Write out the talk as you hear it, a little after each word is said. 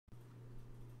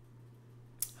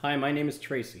Hi, my name is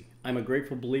Tracy. I'm a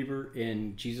grateful believer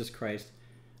in Jesus Christ.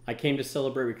 I came to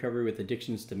celebrate recovery with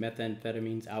addictions to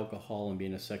methamphetamines, alcohol, and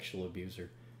being a sexual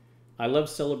abuser. I love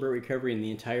Celebrate Recovery and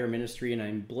the entire ministry, and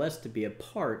I'm blessed to be a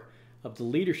part of the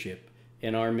leadership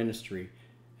in our ministry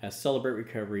as Celebrate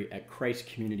Recovery at Christ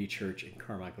Community Church in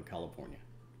Carmichael, California.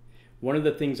 One of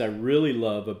the things I really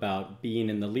love about being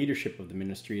in the leadership of the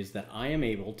ministry is that I am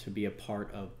able to be a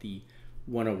part of the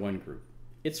 101 group.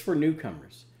 It's for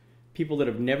newcomers, people that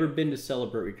have never been to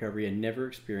Celebrate Recovery and never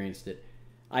experienced it.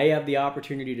 I have the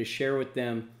opportunity to share with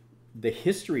them the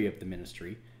history of the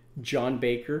ministry, John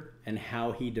Baker, and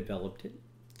how he developed it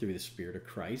through the Spirit of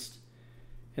Christ.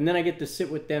 And then I get to sit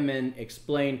with them and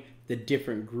explain the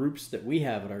different groups that we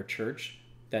have at our church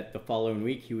that the following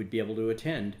week he would be able to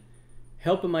attend.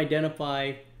 Help them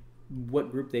identify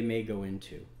what group they may go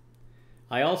into.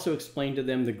 I also explain to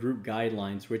them the group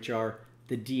guidelines, which are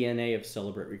the DNA of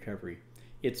Celebrate Recovery.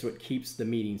 It's what keeps the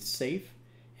meeting safe,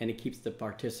 and it keeps the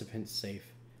participants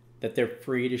safe, that they're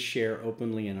free to share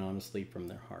openly and honestly from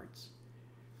their hearts.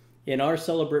 In our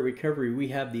Celebrate Recovery, we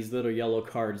have these little yellow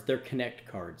cards. They're connect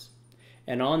cards.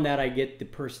 And on that, I get the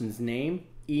person's name,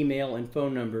 email, and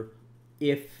phone number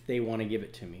if they want to give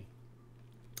it to me.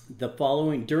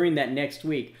 During that next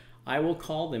week, I will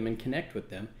call them and connect with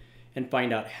them and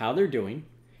find out how they're doing,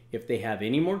 if they have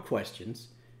any more questions,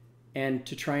 and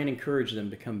to try and encourage them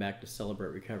to come back to Celebrate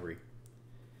Recovery.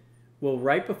 Well,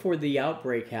 right before the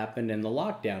outbreak happened and the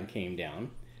lockdown came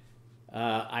down,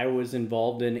 I was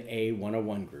involved in a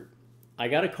 101 group. I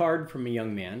got a card from a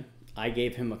young man. I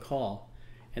gave him a call.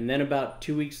 And then about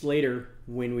 2 weeks later,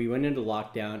 when we went into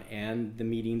lockdown and the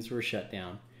meetings were shut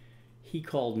down, he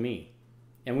called me.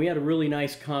 And we had a really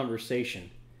nice conversation.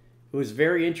 It was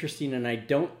very interesting, and I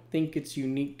don't think it's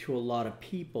unique to a lot of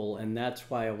people, and that's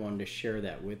why I wanted to share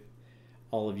that with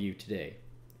all of you today.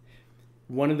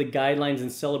 One of the guidelines in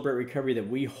Celebrate Recovery that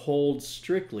we hold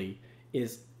strictly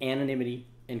is anonymity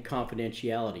and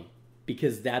confidentiality,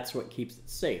 because that's what keeps it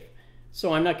safe.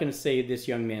 So I'm not going to say this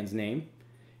young man's name,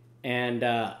 and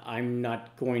I'm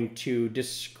not going to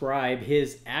describe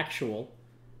his actual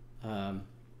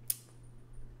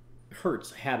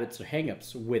hurts, habits, or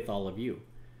hangups with all of you.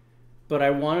 But I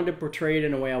wanted to portray it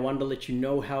in a way, I wanted to let you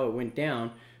know how it went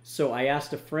down, so I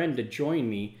asked a friend to join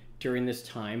me during this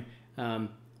time.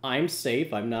 I'm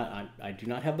safe, I do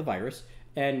not have the virus,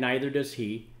 and neither does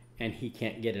he, and he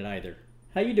can't get it either.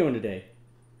 How you doing today?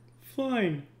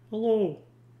 Fine, hello.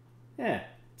 Yeah,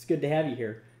 it's good to have you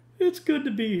here. It's good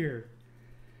to be here.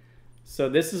 So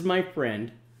this is my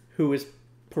friend who is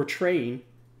portraying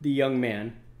the young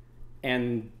man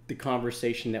and the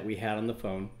conversation that we had on the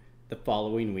phone the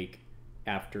following week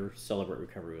after Celebrate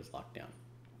Recovery was locked down.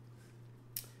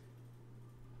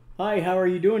 Hi, how are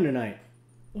you doing tonight?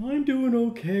 I'm doing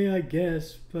okay, I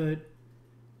guess, but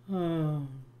well,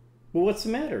 what's the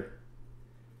matter?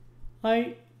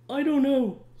 I don't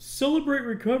know. Celebrate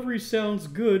Recovery sounds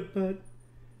good, but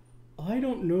I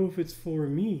don't know if it's for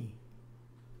me.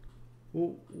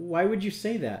 Well, why would you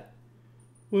say that?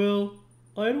 Well,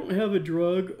 I don't have a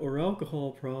drug or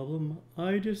alcohol problem.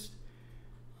 I don't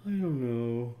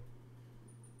know.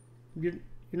 You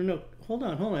don't know. Hold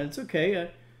on. It's okay.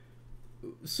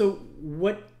 So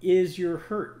what is your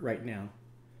hurt right now?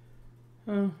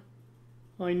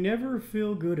 I never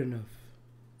feel good enough.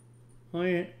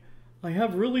 I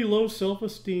have really low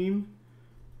self-esteem,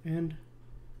 and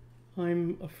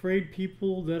I'm afraid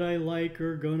people that I like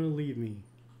are gonna leave me.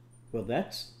 Well,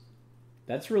 that's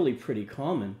really pretty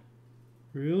common.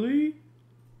 Really?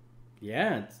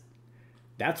 Yeah,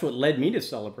 that's what led me to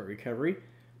Celebrate Recovery.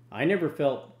 I never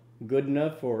felt good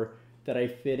enough or that I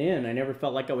fit in. I never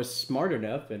felt like I was smart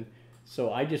enough, and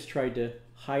so I just tried to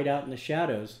hide out in the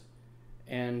shadows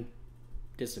and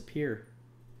disappear.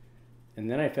 And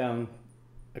then I found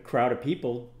a crowd of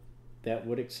people that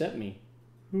would accept me.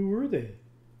 Who were they?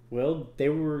 Well, they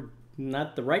were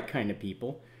not the right kind of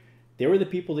people. They were the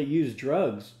people that used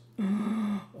drugs.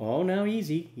 Oh, now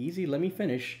easy, let me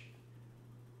finish.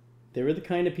 They were the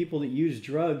kind of people that used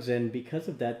drugs, and because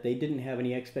of that, they didn't have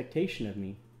any expectation of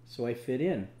me, so I fit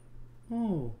in.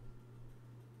 Oh.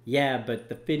 Yeah, but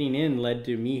the fitting in led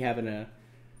to me having a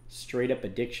straight-up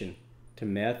addiction to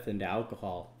meth and to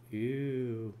alcohol.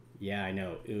 Ew. Yeah, I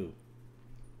know, ew.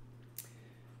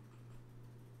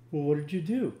 Well, what did you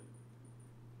do?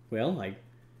 Well,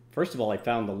 first of all, I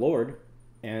found the Lord,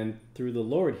 and through the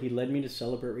Lord, he led me to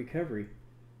Celebrate Recovery.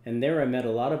 And there I met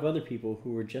a lot of other people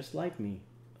who were just like me.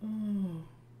 Oh.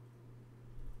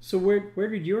 So where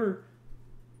did your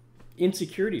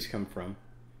insecurities come from?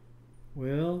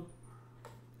 Well,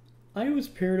 I was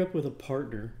paired up with a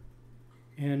partner,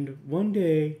 and one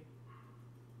day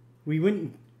we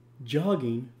went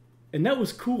jogging, and that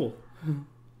was cool.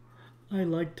 I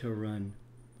like to run.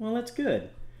 Well, that's good.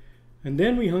 And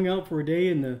then we hung out for a day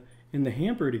in the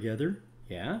hamper together.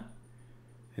 Yeah.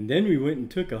 And then we went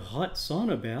and took a hot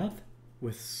sauna bath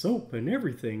with soap and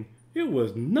everything. It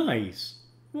was nice.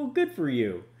 Well, good for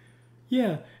you.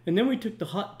 Yeah, and then we took the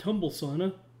hot tumble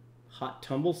sauna. Hot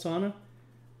tumble sauna?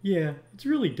 Yeah, it's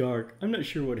really dark. I'm not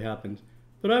sure what happened.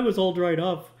 But I was all dried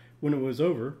off when it was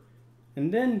over.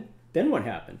 And then what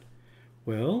happened?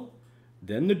 Well,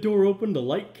 then the door opened, the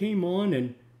light came on,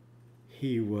 and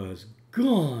he was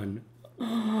gone.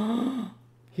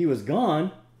 He was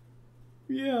gone?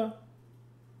 Yeah.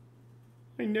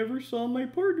 I never saw my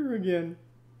partner again.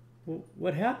 Well,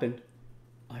 what happened?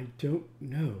 I don't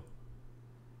know.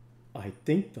 I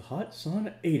think the hot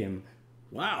sauna ate him.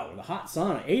 Wow, the hot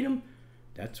sauna ate him?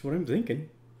 That's what I'm thinking.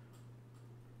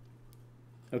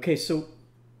 Okay, so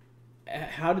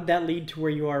how did that lead to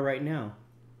where you are right now?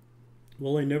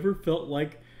 Well, I never felt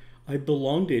like I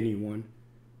belonged to anyone.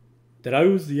 That I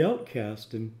was the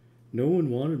outcast and no one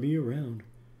wanted me around.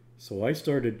 So I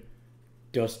started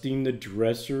dusting the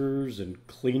dressers and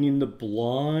cleaning the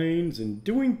blinds and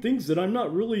doing things that I'm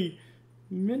not really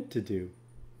meant to do.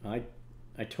 I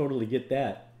totally get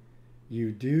that.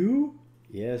 You do?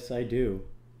 Yes, I do.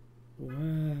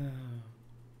 Wow.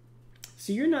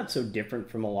 See, you're not so different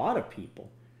from a lot of people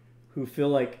who feel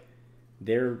like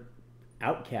they're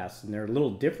outcasts and they're a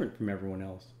little different from everyone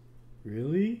else.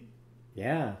 Really?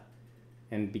 Yeah.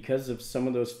 And because of some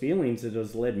of those feelings, it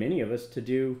has led many of us to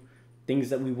do things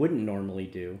that we wouldn't normally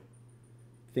do.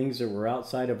 Things that were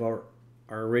outside of our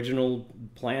original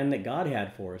plan that God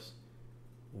had for us.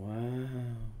 Wow.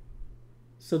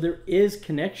 So there is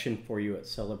connection for you at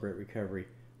Celebrate Recovery.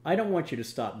 I don't want you to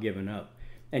stop giving up.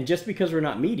 And just because we're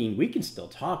not meeting, we can still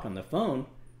talk on the phone.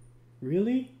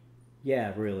 Really?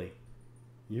 Yeah, really.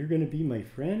 You're going to be my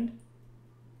friend?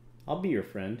 I'll be your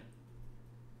friend.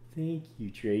 Thank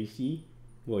you, Tracy.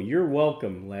 Well, you're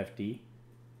welcome, Lefty.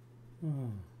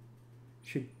 Oh.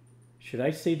 Should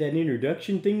I say that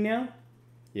introduction thing now?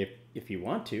 If you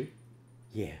want to.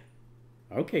 Yeah.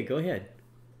 Okay, go ahead.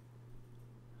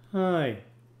 Hi.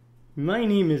 My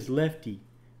name is Lefty,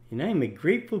 and I'm a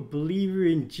grateful believer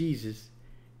in Jesus,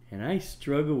 and I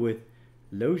struggle with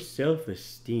low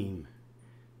self-esteem.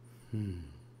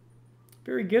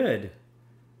 Very good.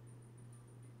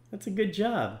 That's a good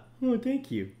job. Oh,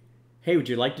 thank you. Hey, would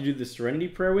you like to do the Serenity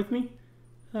Prayer with me?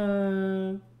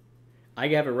 I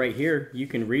have it right here. You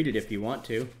can read it if you want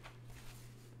to.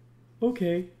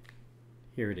 Okay.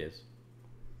 Here it is.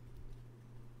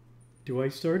 Do I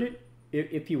start it?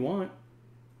 If you want.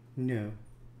 No.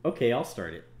 Okay, I'll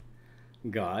start it.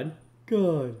 God,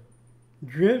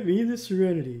 grant me the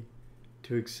serenity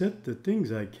to accept the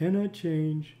things I cannot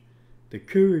change, the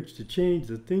courage to change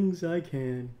the things I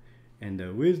can, and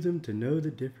the wisdom to know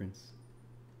the difference.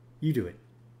 You do it.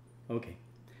 Okay.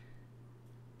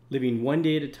 Living one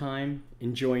day at a time,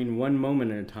 enjoying one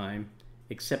moment at a time,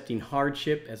 accepting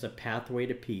hardship as a pathway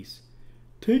to peace.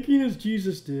 Taking as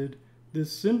Jesus did,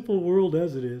 this sinful world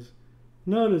as it is,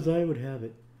 not as I would have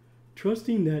it.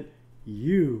 Trusting that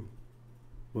you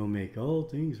will make all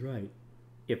things right.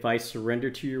 If I surrender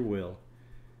to your will,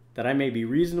 that I may be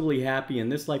reasonably happy in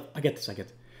this life. I get this.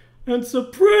 And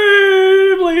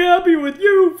supremely happy with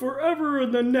you forever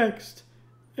in the next.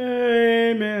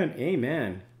 Amen.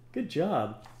 Amen. Good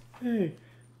job. Hey,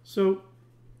 so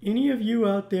any of you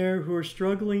out there who are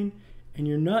struggling and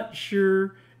you're not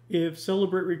sure if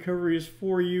Celebrate Recovery is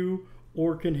for you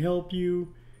or can help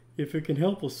you, if it can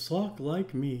help a sock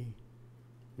like me,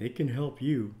 it can help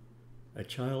you, a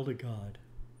child of God.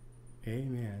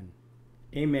 Amen.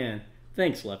 Amen.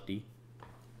 Thanks, Lefty.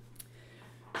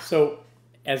 So,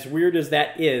 as weird as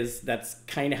that is, that's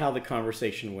kind of how the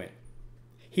conversation went.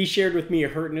 He shared with me a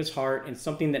hurt in his heart and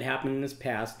something that happened in his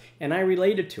past, and I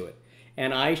related to it.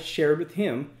 And I shared with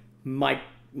him my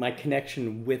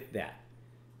connection with that.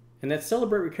 And that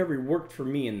Celebrate Recovery worked for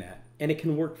me in that. And it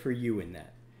can work for you in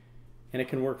that. And it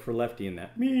can work for Lefty in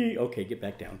that. Me. Okay, get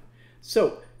back down.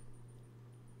 So,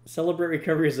 Celebrate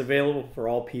Recovery is available for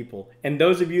all people. And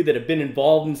those of you that have been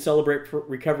involved in Celebrate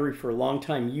Recovery for a long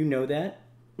time, you know that.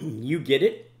 You get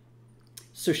it.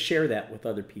 So share that with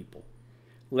other people.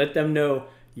 Let them know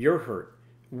your hurt,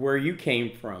 where you came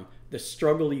from, the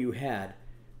struggle you had.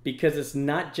 Because it's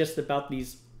not just about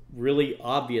these really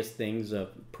obvious things of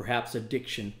perhaps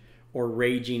addiction or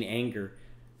raging anger.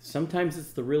 Sometimes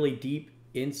it's the really deep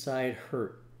inside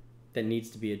hurt that needs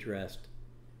to be addressed.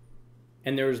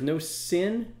 And there is no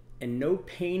sin and no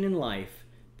pain in life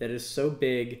that is so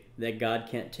big that God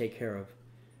can't take care of.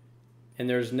 And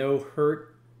there's no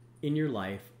hurt in your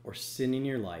life or sin in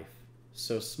your life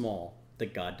so small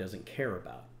that God doesn't care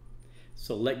about.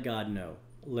 So let God know.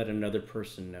 Let another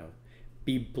person know.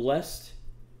 Be blessed.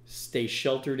 Stay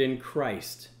sheltered in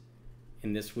Christ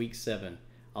in this week 7.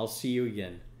 I'll see you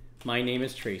again. My name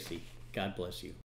is Tracy. God bless you.